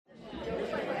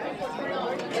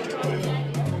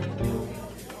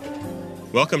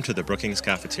Welcome to the Brookings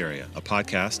Cafeteria, a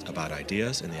podcast about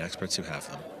ideas and the experts who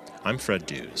have them. I'm Fred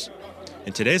Dews.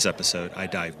 In today's episode, I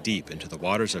dive deep into the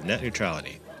waters of net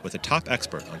neutrality with a top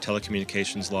expert on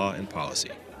telecommunications law and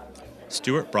policy.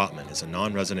 Stuart Brotman is a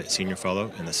non-resident senior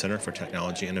fellow in the Center for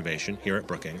Technology Innovation here at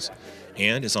Brookings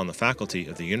and is on the faculty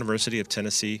of the University of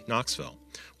Tennessee, Knoxville,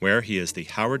 where he is the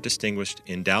Howard Distinguished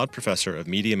Endowed Professor of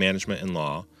Media Management and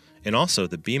Law and also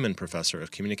the Beeman Professor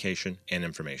of Communication and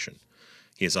Information.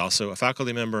 He is also a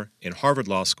faculty member in Harvard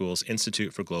Law School's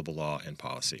Institute for Global Law and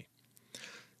Policy.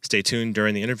 Stay tuned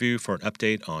during the interview for an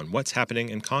update on what's happening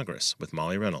in Congress with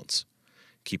Molly Reynolds.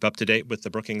 Keep up to date with the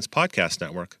Brookings Podcast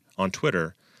Network on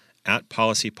Twitter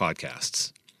 @Policy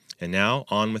Podcasts. And now,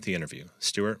 on with the interview.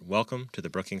 Stuart, welcome to the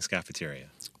Brookings Cafeteria.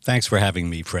 Thanks for having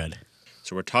me, Fred.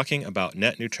 So we're talking about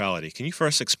net neutrality. Can you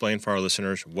first explain for our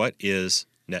listeners what is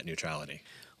net neutrality?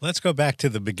 Let's go back to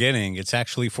the beginning. It's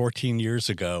actually 14 years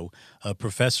ago. A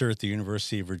professor at the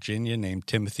University of Virginia named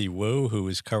Timothy Wu, who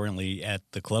is currently at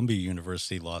the Columbia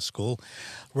University Law School,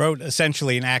 wrote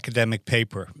essentially an academic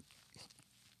paper.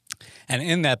 And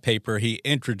in that paper, he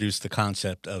introduced the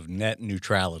concept of net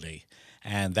neutrality.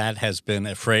 And that has been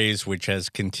a phrase which has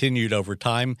continued over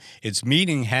time. Its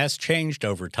meaning has changed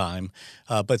over time,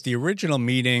 but the original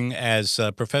meaning, as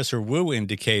Professor Wu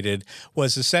indicated,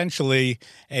 was essentially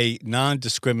a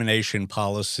non-discrimination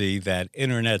policy that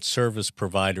Internet service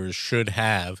providers should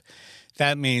have.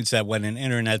 That means that when an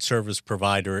Internet service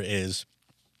provider is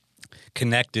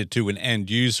connected to an end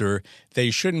user,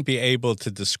 they shouldn't be able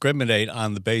to discriminate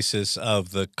on the basis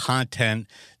of the content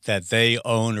that they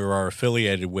own or are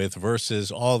affiliated with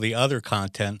versus all the other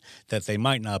content that they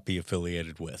might not be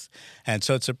affiliated with. And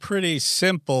so it's a pretty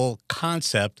simple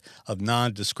concept of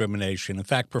non-discrimination. In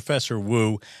fact, Professor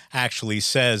Wu actually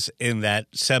says in that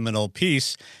seminal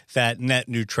piece that net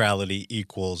neutrality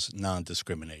equals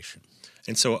non-discrimination.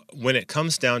 And so when it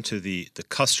comes down to the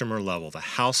customer level, the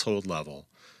household level,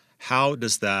 how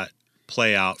does that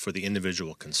play out for the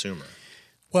individual consumer?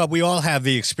 Well, we all have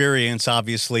the experience,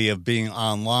 obviously, of being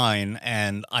online,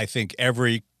 and I think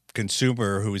every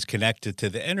consumer who is connected to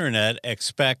the Internet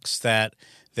expects that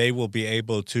they will be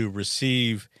able to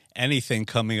receive anything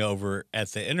coming over at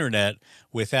the Internet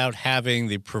without having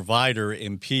the provider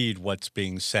impede what's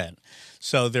being sent.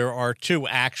 So there are two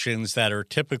actions that are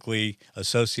typically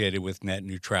associated with net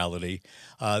neutrality.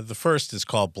 The first is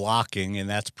called blocking, and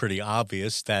that's pretty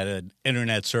obvious that an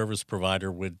Internet service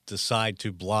provider would decide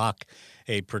to block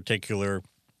a particular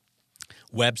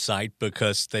website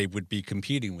because they would be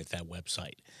competing with that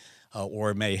website.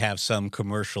 Or may have some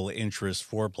commercial interest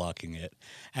for blocking it.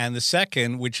 And the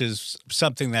second, which is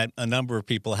something that a number of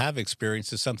people have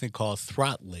experienced, is something called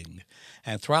throttling.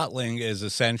 And throttling is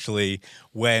essentially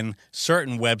when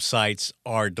certain websites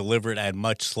are delivered at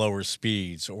much slower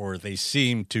speeds or they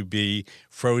seem to be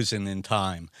frozen in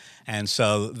time. And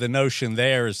so the notion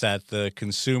there is that the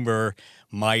consumer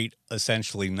might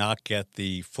essentially not get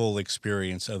the full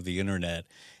experience of the Internet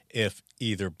if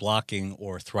either blocking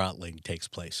or throttling takes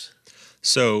place.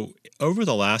 So over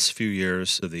the last few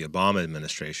years of the Obama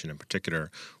administration in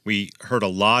particular, we heard a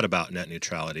lot about net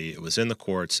neutrality. It was in the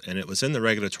courts and it was in the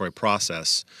regulatory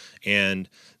process. And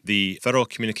the Federal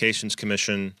Communications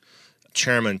Commission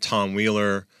Chairman Tom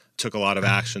Wheeler took a lot of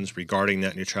actions regarding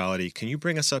net neutrality. Can you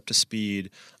bring us up to speed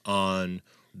on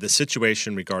the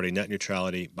situation regarding net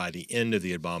neutrality by the end of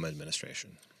the Obama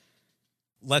administration?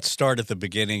 Let's start at the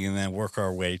beginning and then work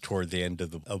our way toward the end of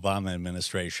the Obama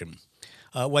administration.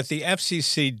 What the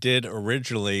FCC did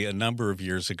originally a number of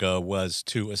years ago was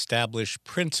to establish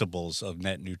principles of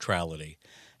net neutrality.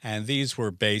 And these were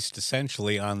based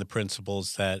essentially on the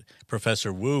principles that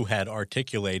Professor Wu had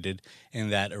articulated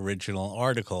in that original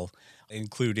article,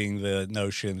 including the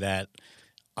notion that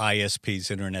ISPs,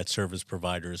 Internet service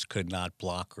providers, could not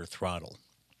block or throttle.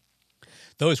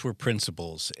 Those were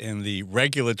principles. In the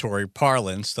regulatory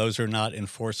parlance, those are not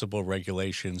enforceable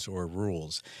regulations or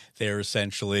rules. They're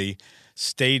essentially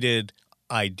stated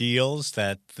ideals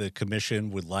that the Commission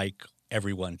would like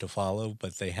everyone to follow,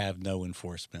 but they have no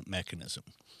enforcement mechanism.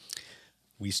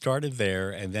 We started there,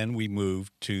 and then we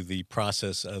moved to the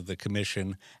process of the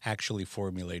Commission actually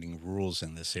formulating rules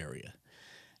in this area.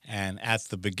 And at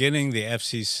the beginning, the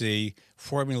FCC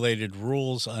formulated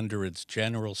rules under its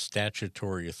general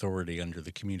statutory authority under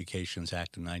the Communications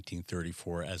Act of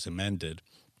 1934 as amended.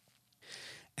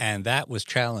 And that was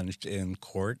challenged in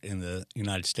court in the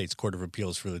United States Court of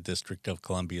Appeals for the District of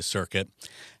Columbia Circuit.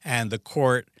 And the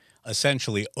court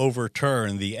essentially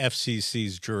overturned the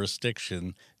FCC's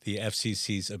jurisdiction, the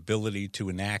FCC's ability to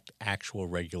enact actual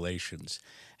regulations.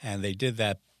 And they did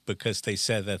that because they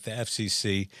said that the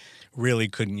FCC really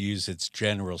couldn't use its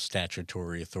general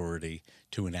statutory authority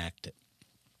to enact it.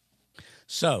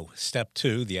 So, step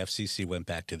 2, the FCC went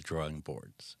back to the drawing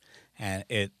boards, and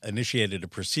it initiated a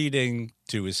proceeding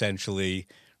to essentially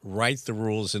write the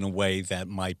rules in a way that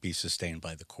might be sustained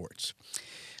by the courts.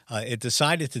 It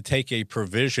decided to take a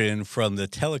provision from the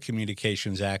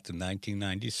Telecommunications Act of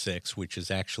 1996, which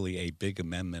is actually a big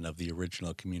amendment of the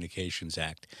original Communications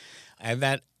Act, and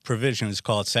that provision is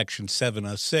called Section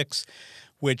 706,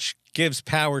 which gives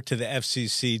power to the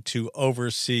FCC to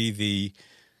oversee the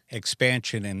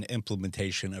expansion and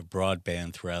implementation of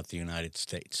broadband throughout the United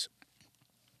States.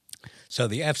 So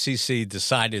the FCC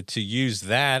decided to use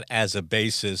that as a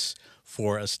basis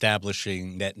for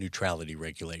establishing net neutrality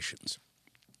regulations.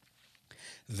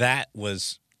 That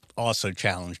was also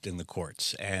challenged in the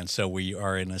courts, and so we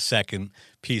are in a second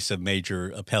piece of major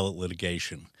appellate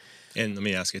litigation. And let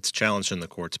me ask, it's challenged in the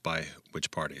courts by which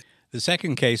party? The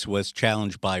second case was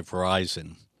challenged by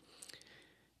Verizon.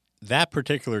 That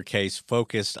particular case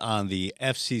focused on the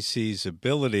FCC's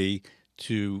ability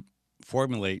to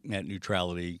formulate net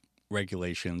neutrality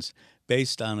regulations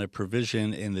based on a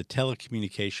provision in the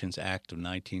Telecommunications Act of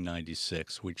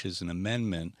 1996, which is an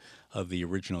amendment of the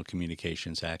original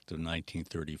Communications Act of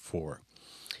 1934.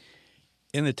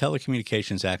 In the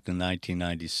Telecommunications Act of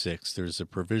 1996, there's a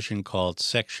provision called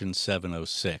Section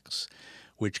 706,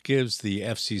 which gives the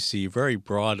FCC very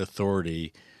broad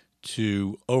authority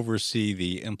to oversee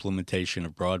the implementation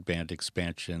of broadband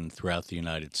expansion throughout the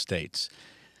United States.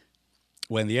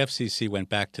 When the FCC went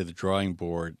back to the drawing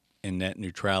board in net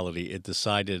neutrality, it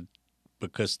decided,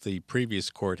 because the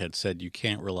previous court had said you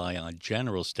can't rely on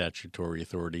general statutory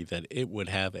authority, that it would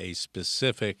have a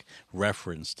specific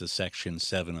reference to Section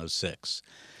 706.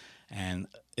 And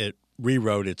it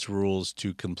rewrote its rules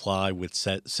to comply with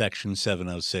Section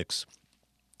 706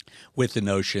 with the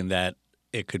notion that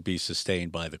it could be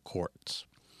sustained by the courts.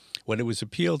 When it was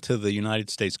appealed to the United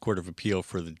States Court of Appeal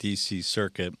for the D.C.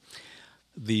 Circuit,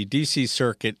 the D.C.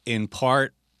 Circuit in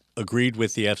part agreed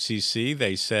with the FCC.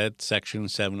 They said Section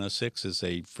 706 is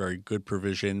a very good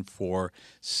provision for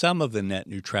some of the net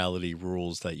neutrality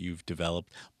rules that you've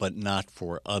developed, but not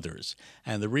for others.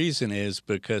 And the reason is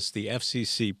because the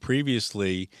FCC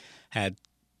previously had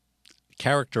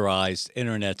characterized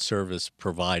Internet service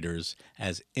providers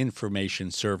as information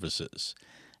services.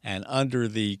 And under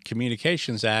the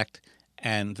Communications Act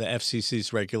and the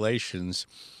FCC's regulations,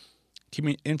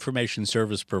 information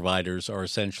service providers are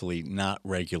essentially not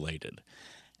regulated.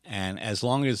 And as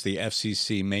long as the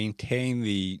FCC maintained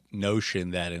the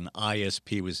notion that an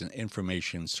ISP was an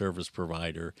information service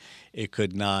provider, it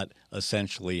could not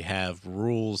essentially have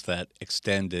rules that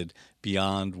extended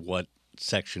beyond what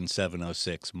Section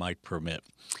 706 might permit.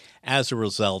 As a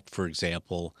result, for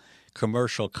example,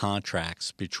 commercial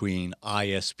contracts between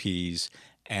ISPs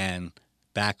and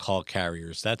backhaul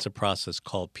carriers, that's a process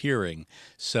called peering.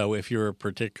 So if you're a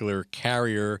particular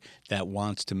carrier that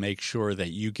wants to make sure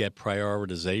that you get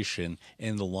prioritization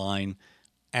in the line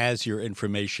as your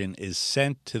information is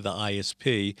sent to the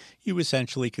ISP, you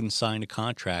essentially can sign a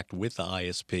contract with the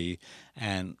ISP,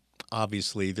 and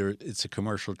obviously it's a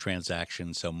commercial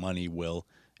transaction, so money will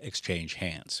exchange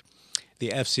hands. The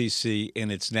FCC,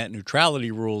 in its net neutrality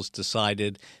rules,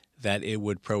 decided that it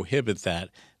would prohibit that.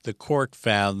 The court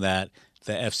found that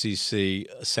the FCC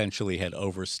essentially had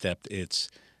overstepped its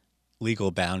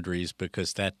legal boundaries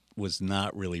because that was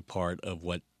not really part of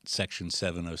what Section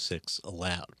 706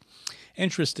 allowed.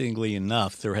 Interestingly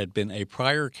enough, there had been a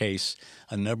prior case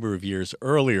a number of years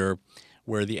earlier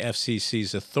where the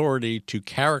FCC's authority to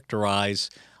characterize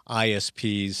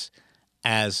ISPs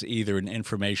as either an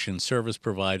information service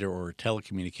provider or a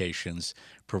telecommunications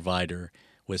provider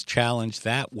was challenged.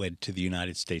 That went to the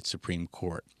United States Supreme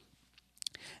Court.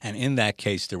 And in that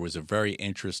case, there was a very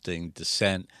interesting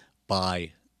dissent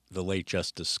by the late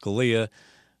Justice Scalia,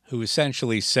 who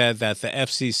essentially said that the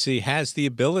FCC has the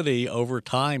ability over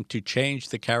time to change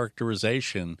the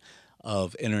characterization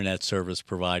of Internet service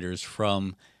providers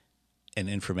from an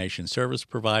information service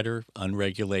provider,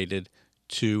 unregulated,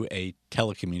 to a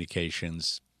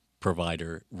telecommunications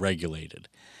provider, regulated.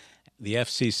 The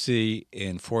FCC,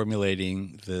 in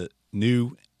formulating the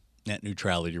new net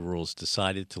neutrality rules,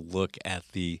 decided to look at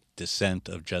the dissent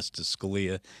of Justice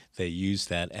Scalia. They used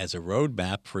that as a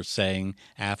roadmap for saying,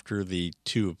 after the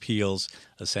two appeals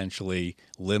essentially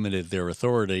limited their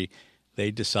authority, they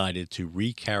decided to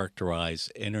recharacterize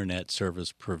Internet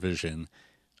service provision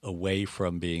away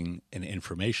from being an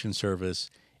information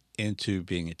service into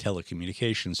being a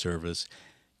telecommunications service.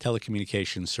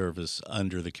 Telecommunications service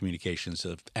under the Communications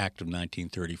Act of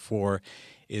 1934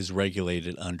 is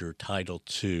regulated under Title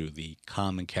II, the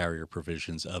common carrier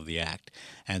provisions of the Act.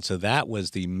 And so that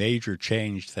was the major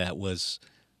change that was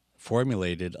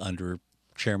formulated under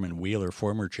Chairman Wheeler,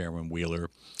 former Chairman Wheeler,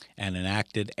 and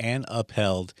enacted and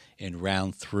upheld in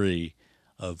round 3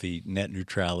 of the net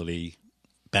neutrality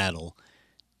battle,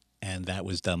 and that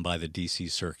was done by the D.C.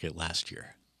 Circuit last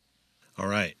year. All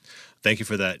right. Thank you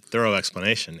for that thorough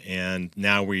explanation. And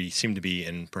now we seem to be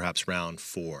in perhaps round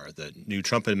 4, the new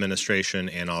Trump administration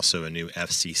and also a new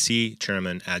FCC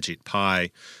chairman, Ajit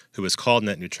Pai, who has called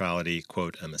net neutrality,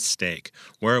 quote, a mistake.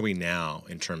 Where are we now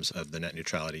in terms of the net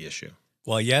neutrality issue?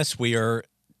 Well, yes, we are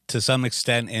to some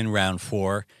extent in round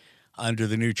 4. Under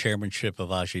the new chairmanship of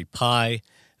Ajit Pai,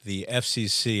 the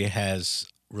FCC has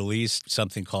released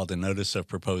something called a Notice of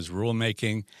Proposed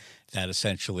Rulemaking. That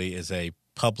essentially is a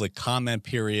public comment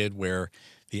period where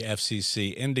the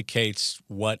FCC indicates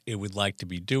what it would like to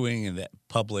be doing, and that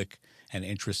public and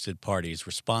interested parties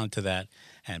respond to that.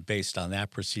 And based on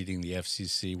that proceeding, the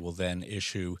FCC will then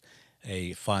issue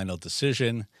a final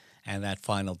decision, and that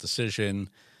final decision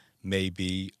may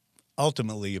be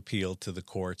ultimately appealed to the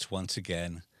courts once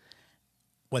again.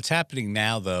 What's happening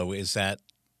now, though, is that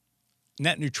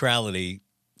net neutrality,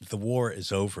 the war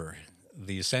is over.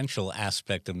 The essential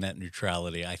aspect of net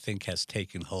neutrality, I think, has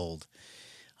taken hold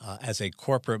as a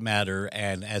corporate matter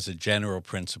and as a general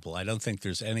principle. I don't think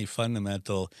there's any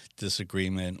fundamental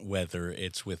disagreement, whether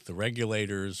it's with the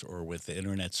regulators or with the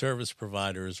internet service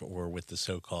providers or with the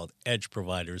so-called edge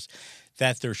providers,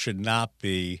 that there should not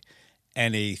be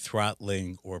any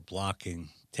throttling or blocking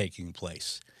taking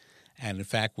place. And in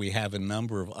fact, we have a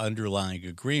number of underlying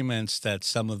agreements that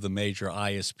some of the major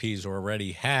ISPs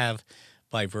already have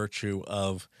by virtue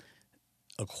of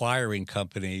acquiring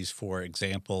companies. For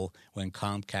example, when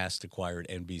Comcast acquired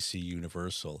NBC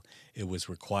Universal, it was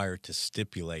required to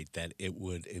stipulate that it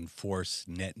would enforce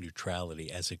net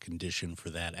neutrality as a condition for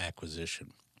that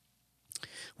acquisition.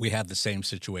 We have the same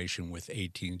situation with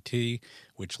AT&T,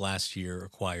 which last year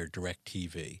acquired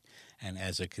DirecTV. And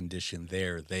as a condition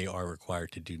there, they are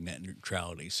required to do net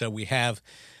neutrality. So we have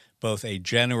both a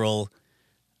general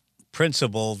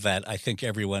principle that I think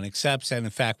everyone accepts, and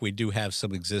in fact, we do have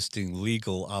some existing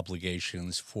legal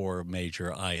obligations for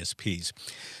major ISPs.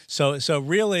 So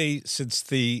really, since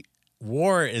the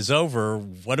war is over,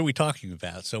 what are we talking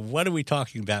about? So what are we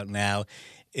talking about now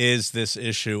is this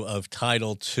issue of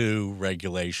Title II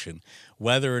regulation,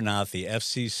 whether or not the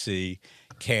FCC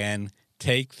can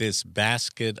take this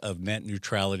basket of net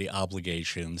neutrality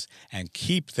obligations and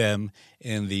keep them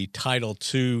in the Title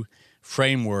II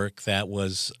framework that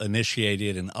was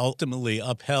initiated and ultimately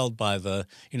upheld by the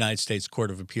United States Court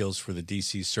of Appeals for the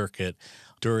D.C. Circuit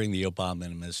during the Obama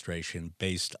administration,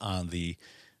 based on the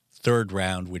third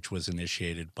round, which was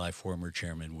initiated by former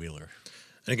Chairman Wheeler.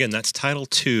 And again, that's Title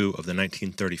II of the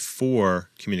 1934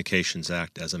 Communications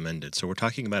Act as amended. So we're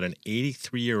talking about an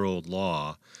 83-year-old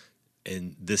law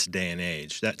in this day and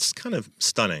age. That's kind of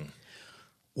stunning.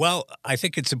 Well, I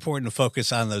think it's important to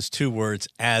focus on those two words,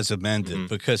 as amended,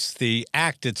 because the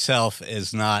act itself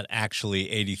is not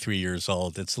actually 83 years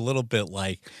old. It's a little bit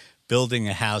like building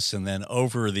a house, and then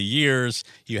over the years,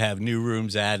 you have new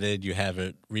rooms added, you have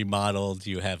it remodeled,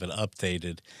 you have it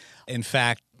updated. In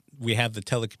fact, we have the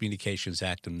Telecommunications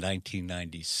Act of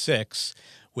 1996,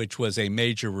 which was a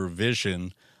major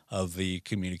revision of the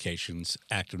Communications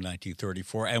Act of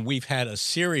 1934, and we've had a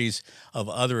series of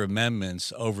other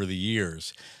amendments over the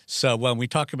years. So when we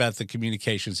talk about the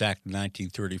Communications Act of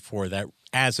 1934, that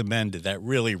as amended, that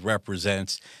really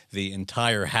represents the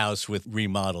entire house with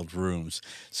remodeled rooms.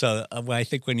 So I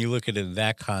think when you look at it in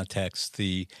that context,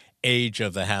 the age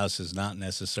of the house is not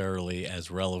necessarily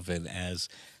as relevant as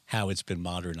how it's been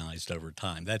modernized over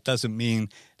time. That doesn't mean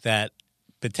that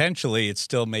potentially it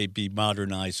still may be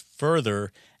modernized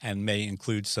further and may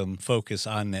include some focus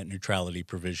on net neutrality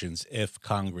provisions if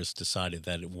Congress decided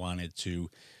that it wanted to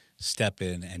step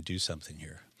in and do something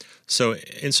here. So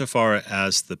insofar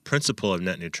as the principle of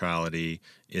net neutrality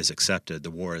is accepted,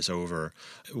 the war is over,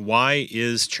 why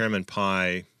is Chairman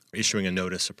Pai issuing a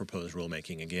notice of proposed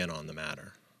rulemaking again on the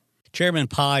matter? Chairman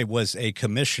Pai was a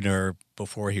commissioner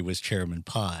before he was Chairman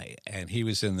Pai, and he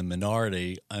was in the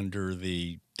minority under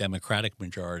the Democratic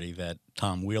majority that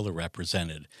Tom Wheeler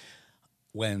represented.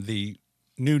 When the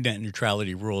new net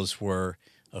neutrality rules were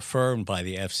affirmed by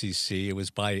the FCC, it was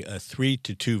by a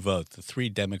 3-2 vote. The 3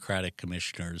 Democratic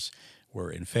commissioners were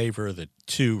in favor. The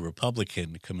 2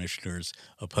 Republican commissioners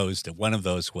opposed it. One of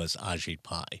those was Ajit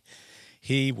Pai.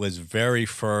 He was very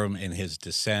firm in his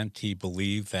dissent. He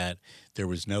believed that there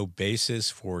was no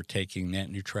basis for taking net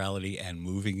neutrality and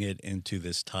moving it into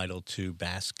this Title II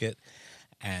basket.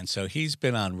 And so he's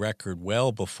been on record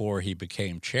well before he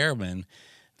became chairman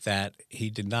that he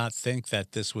did not think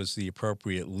that this was the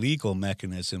appropriate legal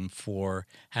mechanism for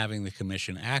having the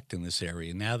commission act in this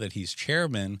area. Now that he's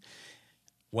chairman,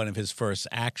 one of his first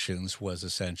actions was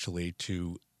essentially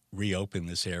to reopen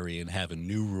this area and have a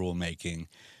new rulemaking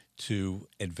to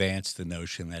advance the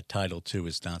notion that Title II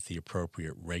is not the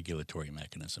appropriate regulatory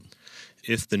mechanism.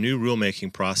 If the new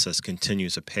rulemaking process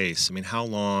continues apace, how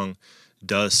long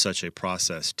does such a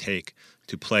process take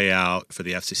to play out for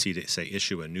the FCC to, say,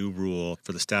 issue a new rule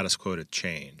for the status quo to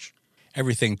change?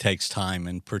 Everything takes time,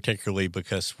 and particularly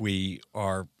because we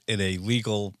are in a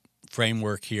legal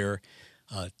framework here.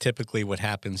 Typically what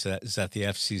happens is that the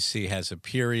FCC has a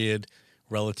period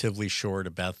relatively short,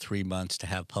 about 3 months, to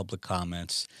have public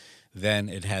comments. Then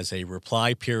it has a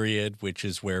reply period, which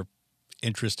is where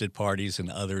interested parties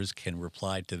and others can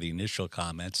reply to the initial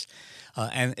comments.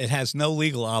 And it has no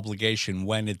legal obligation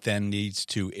when it then needs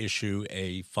to issue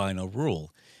a final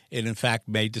rule. It, in fact,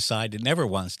 may decide it never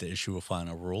wants to issue a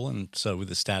final rule, and so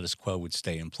the status quo would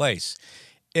stay in place.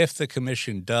 If the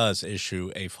commission does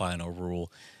issue a final rule,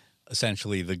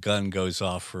 essentially the gun goes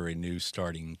off for a new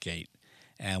starting gate.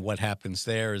 And what happens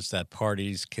there is that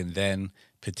parties can then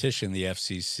petition the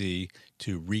FCC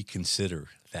to reconsider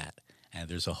that. And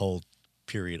there's a whole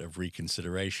period of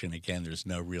reconsideration. Again, there's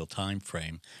no real time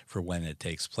frame for when it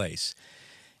takes place.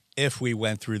 If we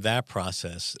went through that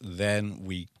process, then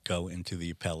we go into the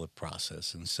appellate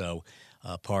process. And so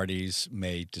parties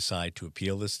may decide to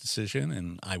appeal this decision.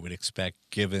 And I would expect,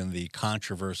 given the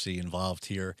controversy involved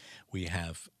here, we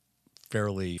have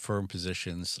fairly firm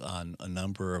positions on a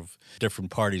number of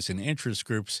different parties and interest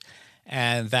groups,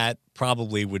 and that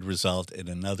probably would result in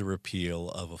another appeal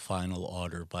of a final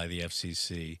order by the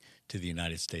FCC to the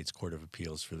United States Court of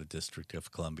Appeals for the District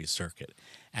of Columbia Circuit.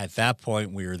 At that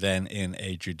point, we are then in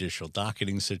a judicial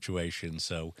docketing situation,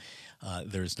 so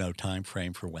there's no time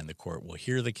frame for when the court will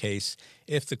hear the case.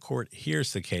 If the court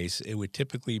hears the case, it would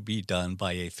typically be done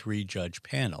by a 3-judge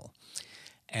panel.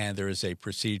 And there is a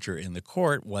procedure in the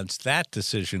court. Once that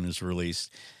decision is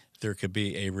released, there could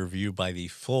be a review by the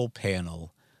full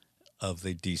panel of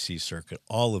the D.C. Circuit,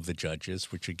 all of the judges,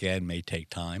 which again may take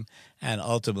time. And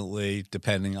ultimately,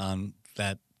 depending on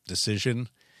that decision,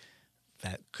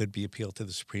 that could be appealed to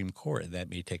the Supreme Court, and that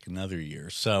may take another year.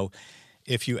 So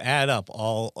if you add up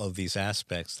all of these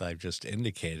aspects that I've just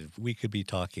indicated, we could be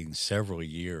talking several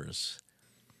years.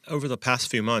 Over the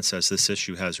past few months, as this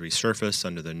issue has resurfaced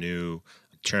under the new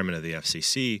chairman of the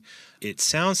FCC, it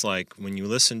sounds like when you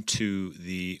listen to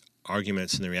the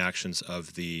arguments and the reactions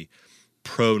of the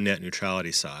pro-net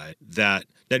neutrality side, that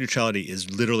net neutrality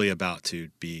is literally about to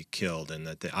be killed and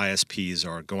that the ISPs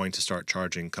are going to start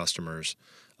charging customers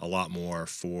a lot more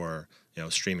for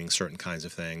streaming certain kinds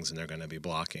of things, and they're going to be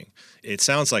blocking. It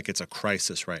sounds like it's a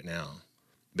crisis right now.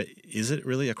 But is it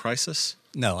really a crisis?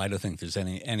 No, I don't think there's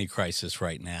any crisis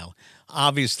right now.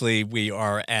 Obviously, we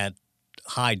are at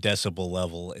high decibel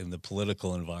level in the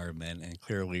political environment, and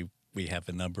clearly we have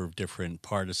a number of different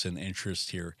partisan interests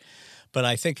here. But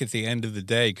I think at the end of the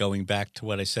day, going back to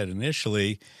what I said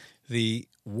initially, the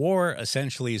war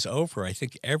essentially is over. I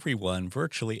think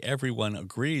virtually everyone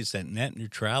agrees that net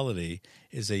neutrality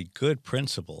is a good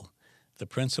principle, the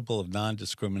principle of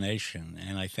non-discrimination.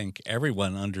 And I think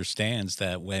everyone understands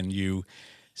that when you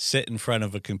sit in front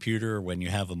of a computer or when you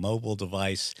have a mobile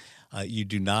device, you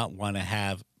do not want to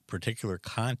have particular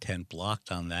content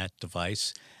blocked on that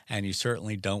device, and you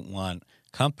certainly don't want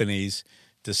companies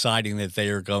deciding that they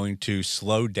are going to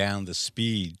slow down the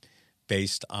speed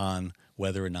based on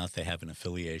whether or not they have an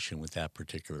affiliation with that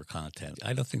particular content.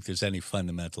 I don't think there's any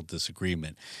fundamental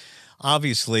disagreement.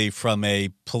 Obviously, from a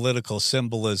political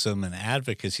symbolism and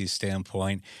advocacy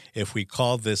standpoint, if we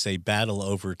called this a battle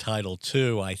over Title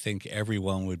II, I think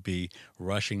everyone would be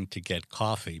rushing to get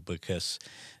coffee because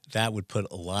that would put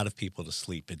a lot of people to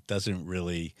sleep. It doesn't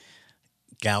really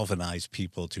galvanize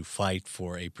people to fight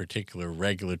for a particular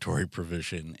regulatory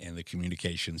provision in the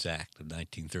Communications Act of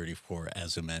 1934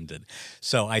 as amended.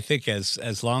 So I think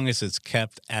as long as it's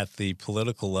kept at the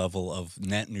political level of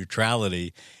net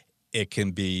neutrality, it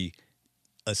can be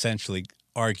essentially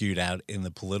argued out in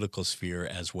the political sphere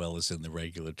as well as in the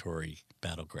regulatory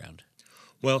battleground.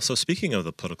 Well, so speaking of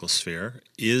the political sphere,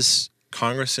 is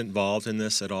Congress involved in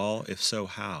this at all? If so,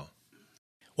 how?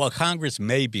 Well, Congress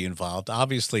may be involved.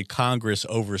 Obviously, Congress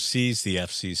oversees the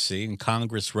FCC, and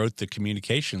Congress wrote the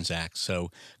Communications Act.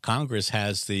 So Congress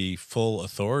has the full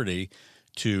authority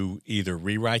to either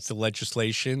rewrite the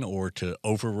legislation or to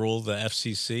overrule the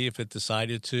FCC if it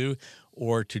decided to,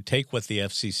 or to take what the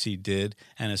FCC did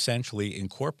and essentially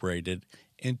incorporate it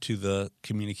into the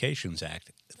Communications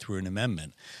Act through an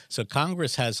amendment. So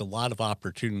Congress has a lot of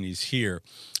opportunities here.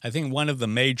 I think one of the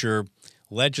major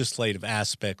legislative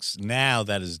aspects now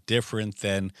that is different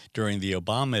than during the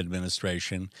Obama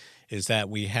administration is that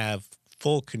we have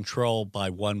full control by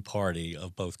one party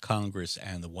of both Congress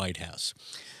and the White House.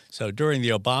 So during the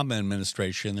Obama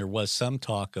administration, there was some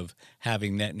talk of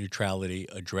having net neutrality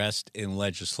addressed in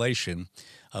legislation,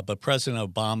 but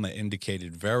President Obama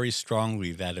indicated very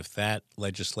strongly that if that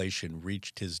legislation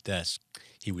reached his desk,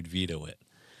 he would veto it.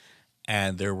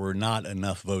 And there were not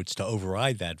enough votes to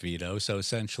override that veto, so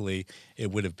essentially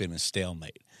it would have been a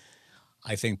stalemate.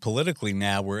 I think politically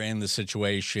now we're in the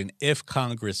situation, if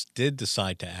Congress did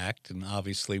decide to act, and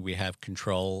obviously we have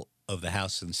control of the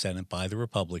House and Senate by the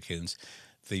Republicans,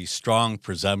 the strong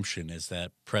presumption is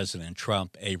that President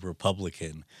Trump, a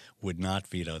Republican, would not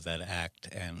veto that act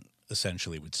and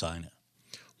essentially would sign it.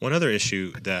 One other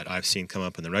issue that I've seen come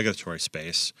up in the regulatory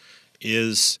space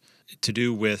is to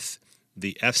do with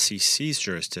the FCC's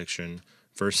jurisdiction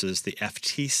versus the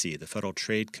FTC, the Federal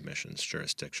Trade Commission's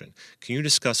jurisdiction. Can you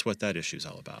discuss what that issue is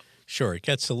all about? Sure. It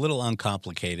gets a little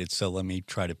uncomplicated, so let me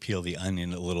try to peel the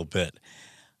onion a little bit.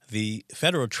 The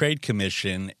Federal Trade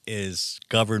Commission is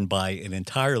governed by an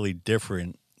entirely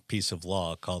different piece of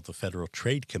law called the Federal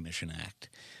Trade Commission Act,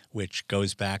 which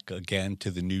goes back again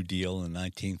to the New Deal in the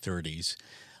 1930s.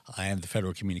 And the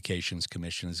Federal Communications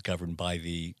Commission is governed by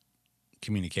the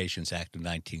Communications Act of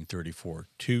 1934,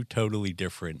 two totally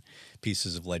different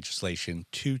pieces of legislation,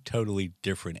 two totally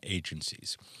different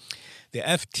agencies. The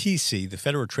FTC, the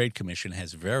Federal Trade Commission,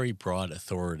 has very broad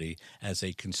authority as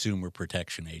a consumer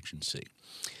protection agency.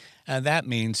 And that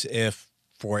means if,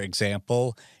 for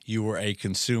example, you were a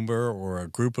consumer or a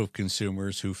group of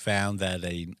consumers who found that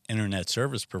an internet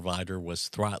service provider was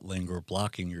throttling or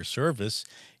blocking your service,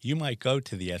 you might go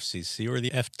to the FCC, or the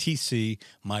FTC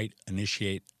might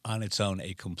initiate on its own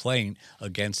a complaint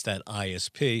against that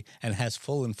ISP and has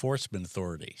full enforcement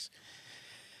authorities.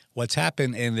 What's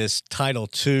happened in this Title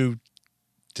II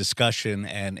discussion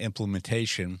and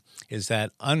implementation is that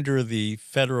under the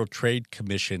Federal Trade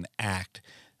Commission Act,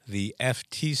 the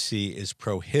FTC is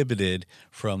prohibited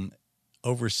from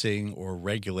overseeing or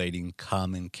regulating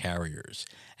common carriers.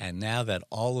 And now that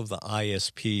all of the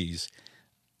ISPs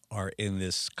are in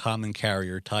this common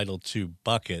carrier Title II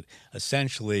bucket,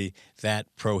 essentially that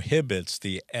prohibits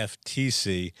the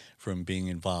FTC from being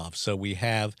involved. So we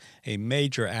have a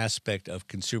major aspect of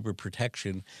consumer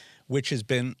protection which has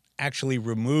been actually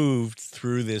removed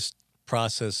through this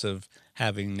process of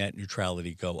having net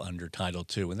neutrality go under Title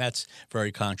II. And that's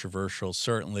very controversial.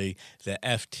 Certainly, the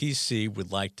FTC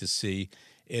would like to see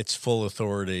its full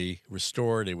authority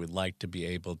restored. It would like to be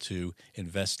able to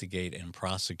investigate and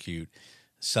prosecute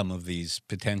some of these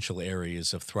potential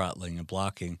areas of throttling and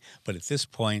blocking. But at this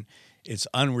point, it's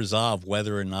unresolved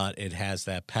whether or not it has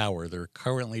that power. There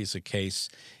currently is a case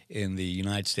in the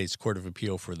United States Court of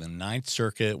Appeal for the Ninth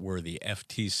Circuit where the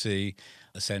FTC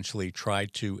essentially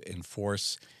tried to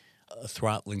enforce a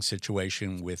throttling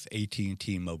situation with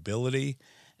AT&T Mobility,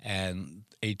 and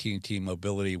AT&T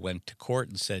Mobility went to court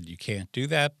and said you can't do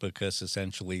that because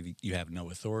essentially you have no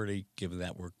authority given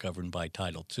that we're governed by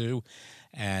Title II.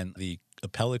 And the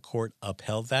appellate court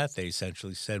upheld that. They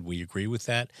essentially said we agree with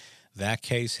that. That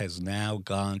case has now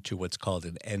gone to what's called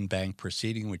an en banc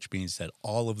proceeding, which means that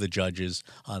all of the judges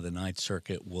on the Ninth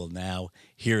Circuit will now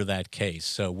hear that case.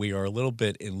 So we are a little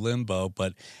bit in limbo,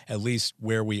 but at least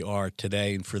where we are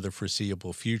today and for the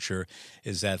foreseeable future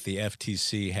is that the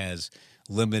FTC has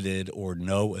limited or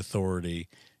no authority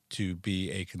to be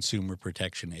a consumer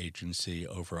protection agency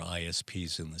over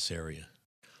ISPs in this area.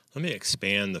 Let me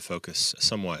expand the focus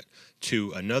somewhat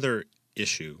to another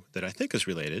issue that I think is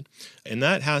related, and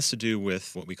that has to do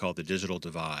with what we call the digital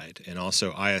divide, and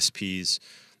also ISPs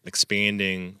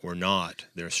expanding or not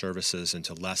their services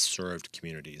into less served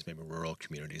communities, maybe rural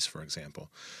communities, for example.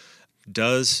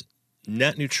 Does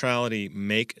net neutrality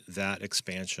make that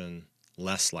expansion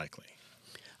less likely?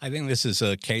 I think this is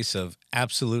a case of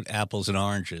absolute apples and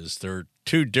oranges. They're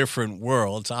two different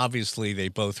worlds. Obviously, they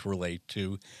both relate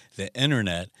to the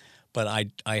internet, but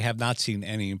I have not seen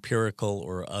any empirical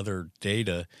or other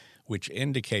data which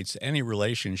indicates any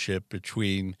relationship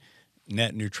between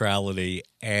net neutrality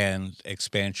and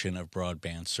expansion of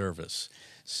broadband service.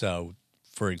 So,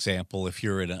 for example, if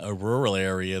you're in a rural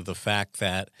area, the fact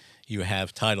that you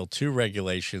have Title II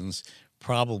regulations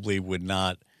probably would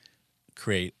not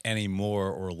create any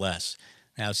more or less.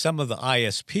 Now, some of the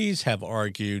ISPs have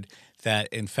argued that,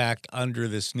 in fact, under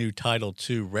this new Title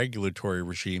II regulatory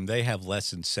regime, they have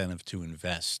less incentive to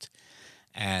invest.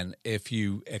 And if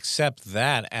you accept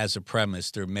that as a premise,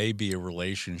 there may be a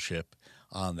relationship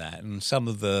on that. And some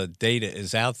of the data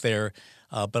is out there.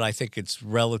 but I think it's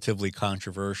relatively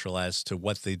controversial as to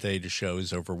what the data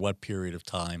shows over what period of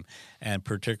time, and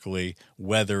particularly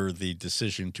whether the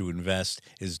decision to invest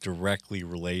is directly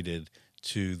related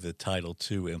to the Title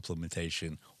II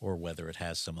implementation or whether it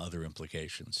has some other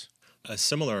implications. A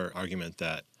similar argument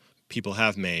that people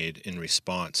have made in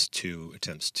response to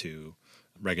attempts to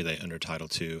regulate under Title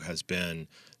II has been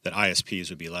that ISPs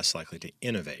would be less likely to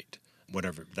innovate,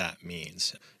 whatever that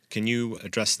means. Can you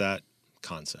address that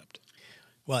concept?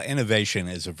 Well, innovation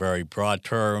is a very broad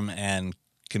term and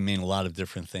can mean a lot of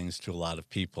different things to a lot of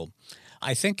people.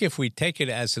 I think if we take it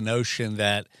as a notion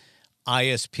that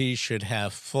ISPs should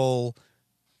have full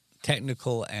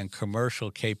technical and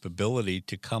commercial capability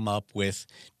to come up with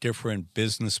different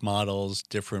business models,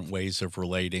 different ways of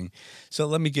relating. So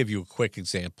let me give you a quick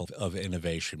example of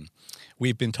innovation.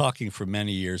 We've been talking for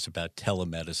many years about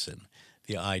telemedicine,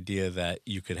 the idea that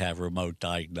you could have remote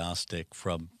diagnostic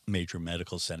from major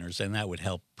medical centers, and that would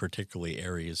help particularly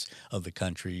areas of the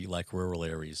country like rural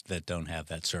areas that don't have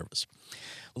that service.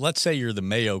 Let's say you're the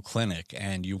Mayo Clinic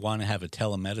and you want to have a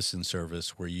telemedicine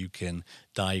service where you can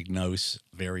diagnose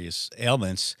various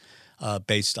ailments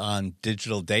based on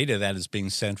digital data that is being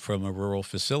sent from a rural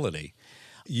facility.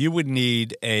 You would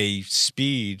need a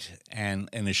speed and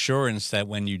an assurance that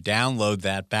when you download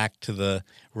that back to the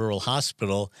rural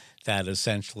hospital, that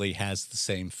essentially has the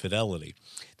same fidelity.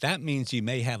 That means you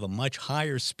may have a much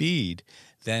higher speed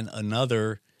than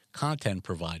another content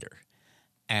provider.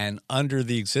 And under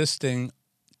the existing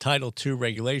Title II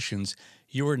regulations,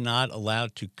 you are not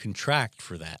allowed to contract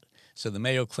for that. So the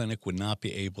Mayo Clinic would not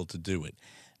be able to do it.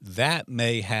 That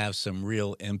may have some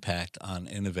real impact on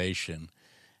innovation.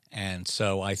 And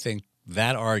so I think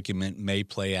that argument may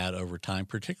play out over time,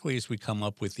 particularly as we come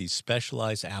up with these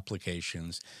specialized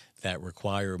applications that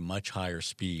require much higher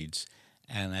speeds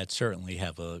and that certainly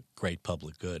have a great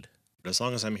public good. As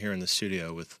long as I'm here in the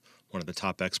studio with one of the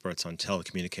top experts on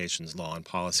telecommunications law and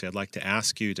policy, I'd like to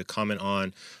ask you to comment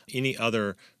on any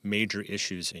other major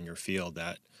issues in your field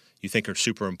that you think are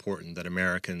super important that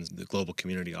Americans, the global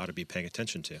community, ought to be paying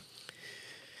attention to.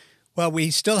 Well,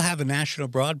 we still have a national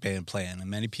broadband plan, and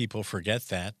many people forget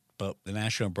that, but the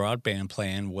National Broadband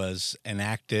Plan was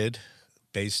enacted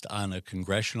based on a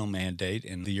congressional mandate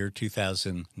in the year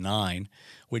 2009,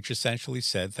 which essentially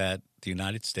said that the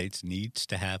United States needs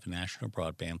to have a national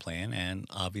broadband plan, and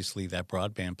obviously that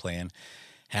broadband plan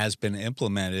has been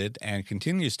implemented and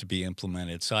continues to be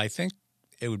implemented. So I think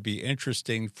it would be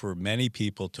interesting for many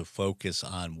people to focus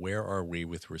on where are we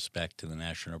with respect to the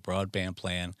National Broadband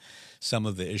Plan, some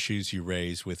of the issues you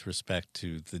raise with respect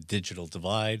to the digital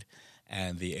divide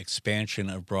and the expansion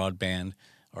of broadband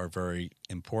are very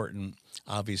important.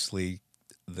 Obviously,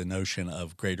 the notion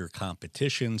of greater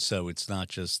competition, so it's not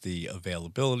just the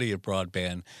availability of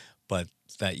broadband, but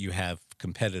that you have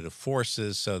competitive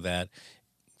forces so that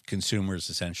consumers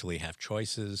essentially have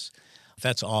choices.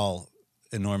 That's all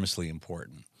enormously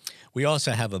important. We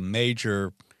also have a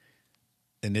major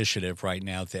initiative right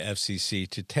now at the FCC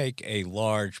to take a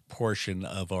large portion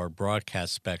of our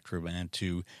broadcast spectrum and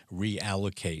to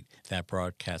reallocate that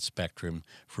broadcast spectrum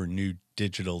for new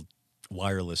digital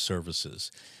wireless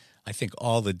services. I think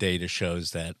all the data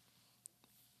shows that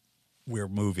we're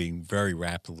moving very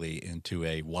rapidly into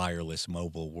a wireless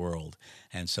mobile world,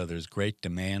 and so there's great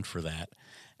demand for that.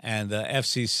 And the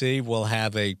FCC will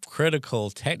have a critical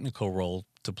technical role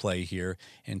to play here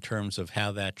in terms of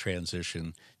how that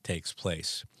transition takes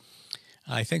place.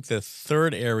 I think the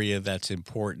third area that's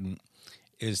important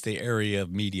is the area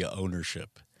of media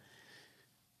ownership.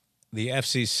 The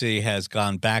FCC has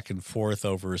gone back and forth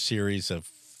over a series of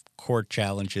court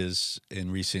challenges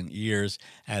in recent years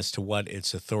as to what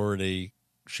its authority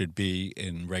should be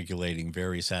in regulating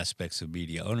various aspects of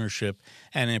media ownership,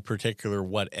 and in particular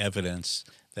what evidence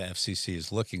the FCC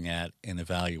is looking at in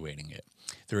evaluating it.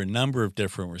 There are a number of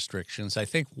different restrictions. I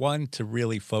think one to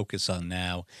really focus on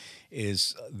now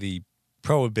is the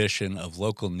prohibition of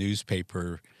local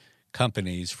newspaper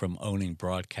companies from owning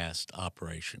broadcast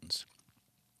operations.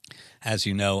 As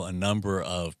you know, a number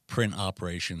of print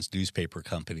operations, newspaper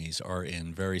companies, are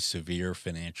in very severe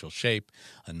financial shape.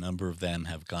 A number of them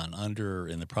have gone under,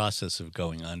 in the process of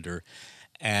going under.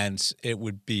 And it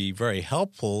would be very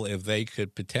helpful if they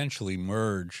could potentially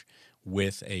merge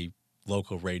with a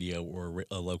local radio or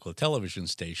a local television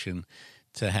station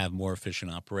to have more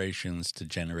efficient operations, to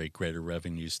generate greater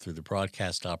revenues through the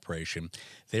broadcast operation.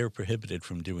 They are prohibited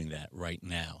from doing that right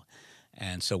now.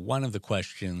 And so one of the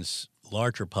questions,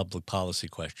 larger public policy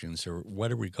questions, are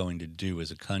what are we going to do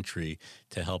as a country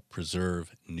to help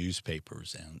preserve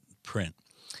newspapers and print?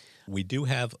 We do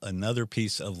have another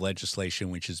piece of legislation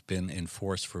which has been in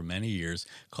force for many years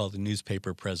called the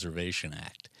Newspaper Preservation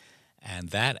Act. And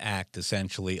that act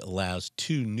essentially allows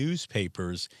two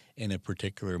newspapers in a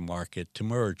particular market to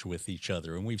merge with each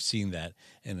other. And we've seen that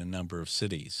in a number of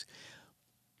cities.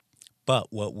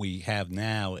 But what we have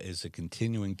now is a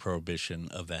continuing prohibition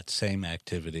of that same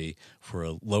activity for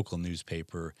a local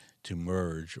newspaper to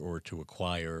merge or to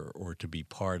acquire or to be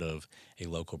part of a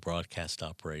local broadcast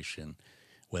operation,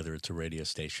 whether it's a radio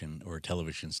station or a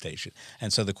television station.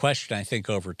 And so the question, I think,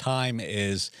 over time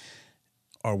is,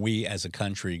 are we as a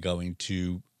country going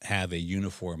to have a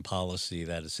uniform policy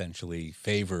that essentially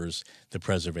favors the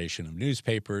preservation of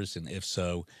newspapers? And if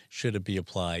so, should it be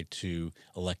applied to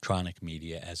electronic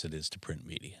media as it is to print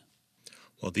media?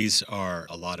 Well, these are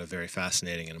a lot of very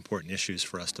fascinating and important issues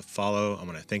for us to follow. I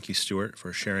want to thank you, Stuart,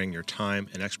 for sharing your time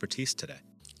and expertise today.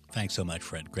 Thanks so much,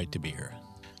 Fred. Great to be here.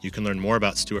 You can learn more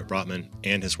about Stuart Brotman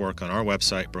and his work on our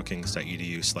website,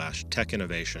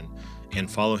 brookings.edu/techinnovation, and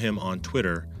follow him on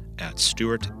Twitter at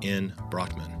Stuart N.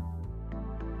 Brotman.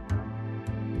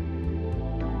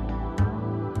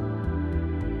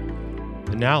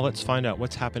 And now let's find out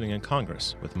what's happening in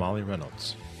Congress with Molly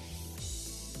Reynolds.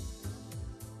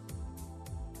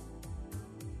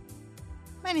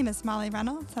 My name is Molly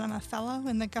Reynolds, and I'm a fellow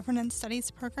in the Governance Studies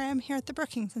program here at the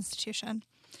Brookings Institution.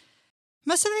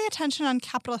 Most of the attention on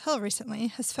Capitol Hill recently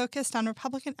has focused on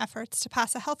Republican efforts to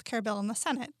pass a health care bill in the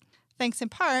Senate, thanks in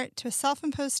part to a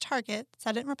self-imposed target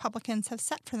Senate Republicans have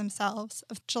set for themselves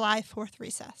of July 4th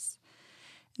recess.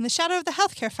 In the shadow of the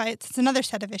healthcare fight sits another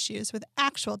set of issues with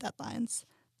actual deadlines,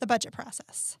 the budget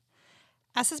process.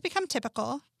 As has become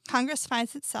typical, Congress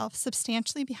finds itself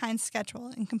substantially behind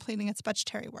schedule in completing its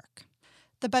budgetary work.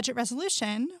 The budget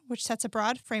resolution, which sets a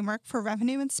broad framework for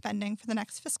revenue and spending for the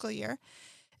next fiscal year,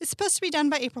 is supposed to be done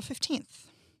by April 15th.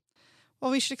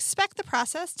 While we should expect the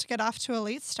process to get off to a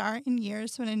late start in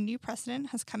years when a new president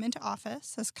has come into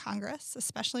office as Congress,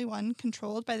 especially one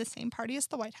controlled by the same party as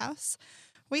the White House,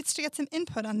 waits to get some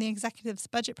input on the executive's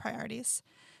budget priorities,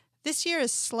 this year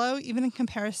is slow even in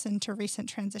comparison to recent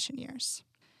transition years.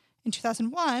 In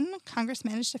 2001, Congress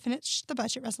managed to finish the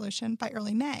budget resolution by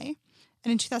early May,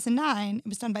 and in 2009, it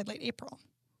was done by late April.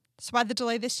 So why the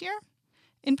delay this year?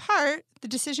 In part, the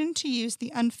decision to use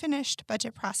the unfinished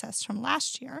budget process from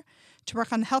last year to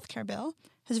work on the healthcare bill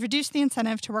has reduced the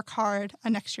incentive to work hard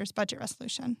on next year's budget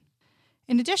resolution.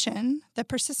 In addition, the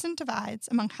persistent divides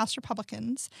among House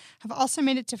Republicans have also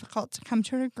made it difficult to come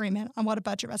to an agreement on what a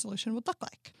budget resolution would look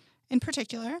like. In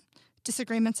particular,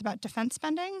 disagreements about defense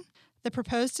spending, the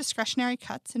proposed discretionary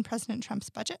cuts in President Trump's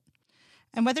budget,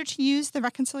 and whether to use the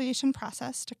reconciliation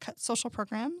process to cut social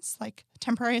programs like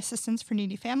temporary assistance for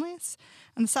needy families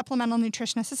and the Supplemental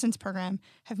Nutrition Assistance Program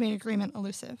have made agreement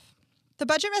elusive. The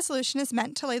budget resolution is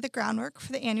meant to lay the groundwork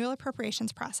for the annual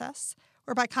appropriations process,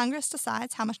 whereby Congress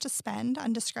decides how much to spend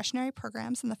on discretionary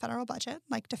programs in the federal budget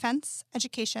like defense,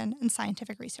 education, and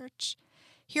scientific research.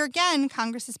 Here again,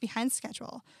 Congress is behind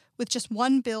schedule, with just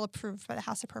one bill approved by the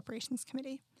House Appropriations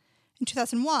Committee. In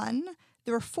 2001,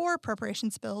 there were 4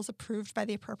 appropriations bills approved by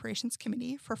the Appropriations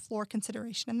Committee for floor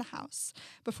consideration in the House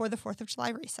before the 4th of July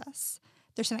recess.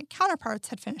 Their Senate counterparts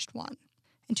had finished 1.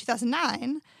 In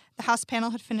 2009, the House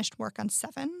panel had finished work on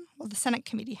 7, while the Senate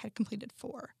committee had completed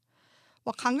 4.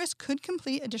 While Congress could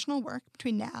complete additional work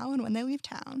between now and when they leave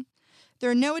town,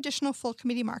 there are no additional full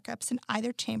committee markups in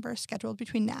either chamber scheduled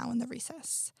between now and the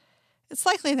recess. It's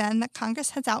likely, then, that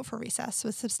Congress heads out for recess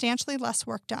with substantially less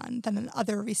work done than in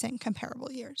other recent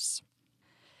comparable years.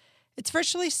 It's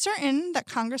virtually certain that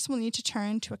Congress will need to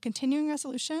turn to a continuing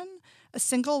resolution, a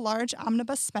single large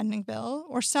omnibus spending bill,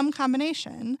 or some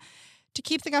combination to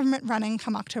keep the government running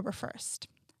come October 1st.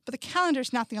 But the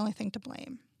calendar's not the only thing to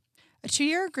blame. A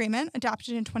 2-year agreement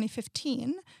adopted in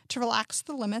 2015 to relax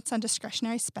the limits on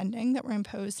discretionary spending that were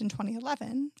imposed in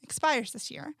 2011 expires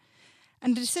this year,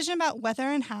 and a decision about whether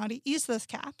and how to ease those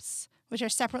caps, which are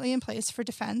separately in place for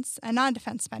defense and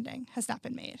non-defense spending, has not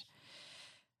been made.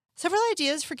 Several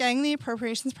ideas for getting the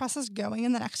appropriations process going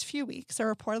in the next few weeks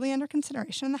are reportedly under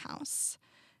consideration in the House,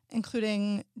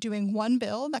 including doing one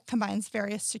bill that combines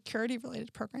various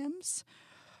security-related programs,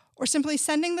 or simply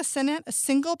sending the Senate a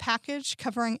single package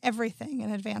covering everything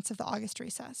in advance of the August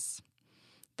recess.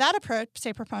 That approach,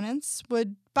 say proponents,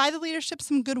 would buy the leadership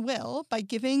some goodwill by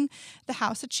giving the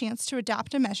House a chance to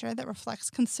adopt a measure that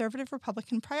reflects conservative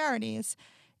Republican priorities,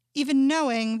 even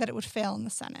knowing that it would fail in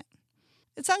the Senate.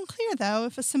 It's unclear, though,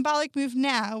 if a symbolic move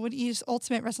now would ease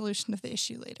ultimate resolution of the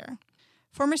issue later.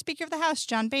 Former Speaker of the House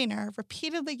John Boehner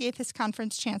repeatedly gave his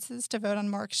conference chances to vote on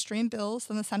more extreme bills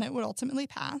than the Senate would ultimately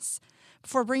pass,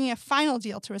 before bringing a final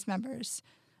deal to his members,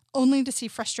 only to see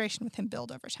frustration with him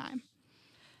build over time.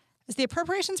 As the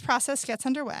appropriations process gets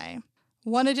underway,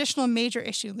 one additional major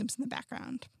issue looms in the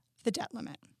background: the debt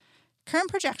limit. Current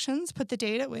projections put the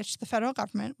date at which the federal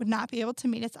government would not be able to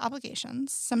meet its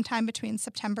obligations sometime between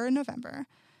September and November,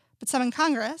 but some in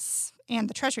Congress and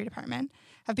the Treasury Department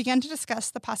have begun to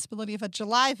discuss the possibility of a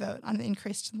July vote on an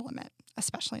increase to the limit,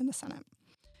 especially in the Senate.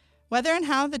 Whether and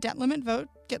how the debt limit vote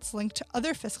gets linked to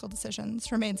other fiscal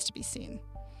decisions remains to be seen.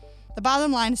 The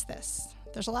bottom line is this: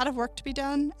 there's a lot of work to be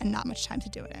done and not much time to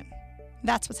do it in.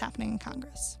 That's what's happening in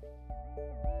Congress.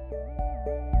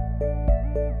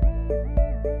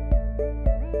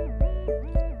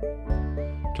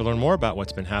 To learn more about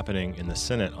what's been happening in the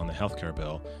Senate on the healthcare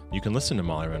bill, you can listen to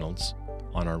Molly Reynolds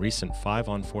on our recent 5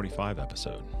 on 45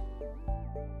 episode.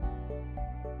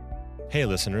 Hey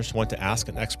listeners, want to ask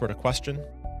an expert a question?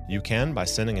 You can by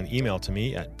sending an email to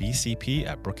me at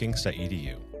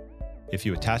bcp@brookings.edu. If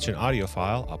you attach an audio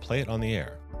file, I'll play it on the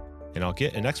air, and I'll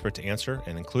get an expert to answer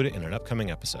and include it in an upcoming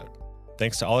episode.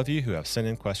 Thanks to all of you who have sent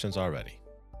in questions already.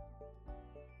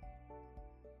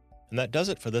 And that does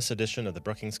it for this edition of the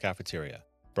Brookings Cafeteria,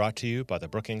 brought to you by the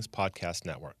Brookings Podcast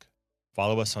Network.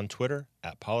 Follow us on Twitter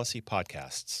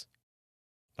 @PolicyPodcasts.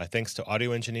 My thanks to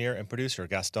audio engineer and producer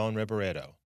Gaston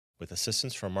Reboredo, with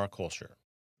assistance from Mark Holscher.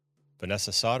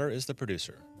 Vanessa Sauter is the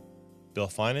producer. Bill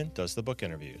Finan does the book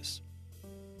interviews.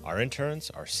 Our interns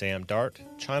are Sam Dart,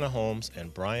 China Holmes,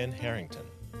 and Brian Harrington.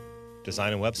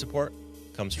 Design and web support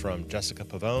comes from Jessica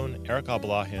Pavone, Eric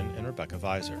Abalahian, and Rebecca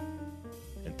Visor.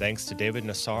 And thanks to David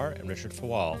Nassar and Richard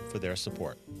Fawal for their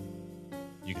support.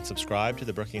 You can subscribe to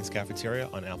the Brookings Cafeteria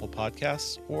on Apple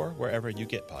Podcasts or wherever you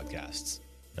get podcasts,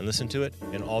 and listen to it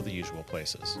in all the usual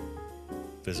places.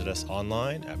 Visit us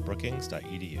online at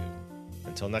brookings.edu.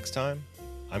 Until next time,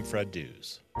 I'm Fred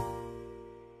Dews.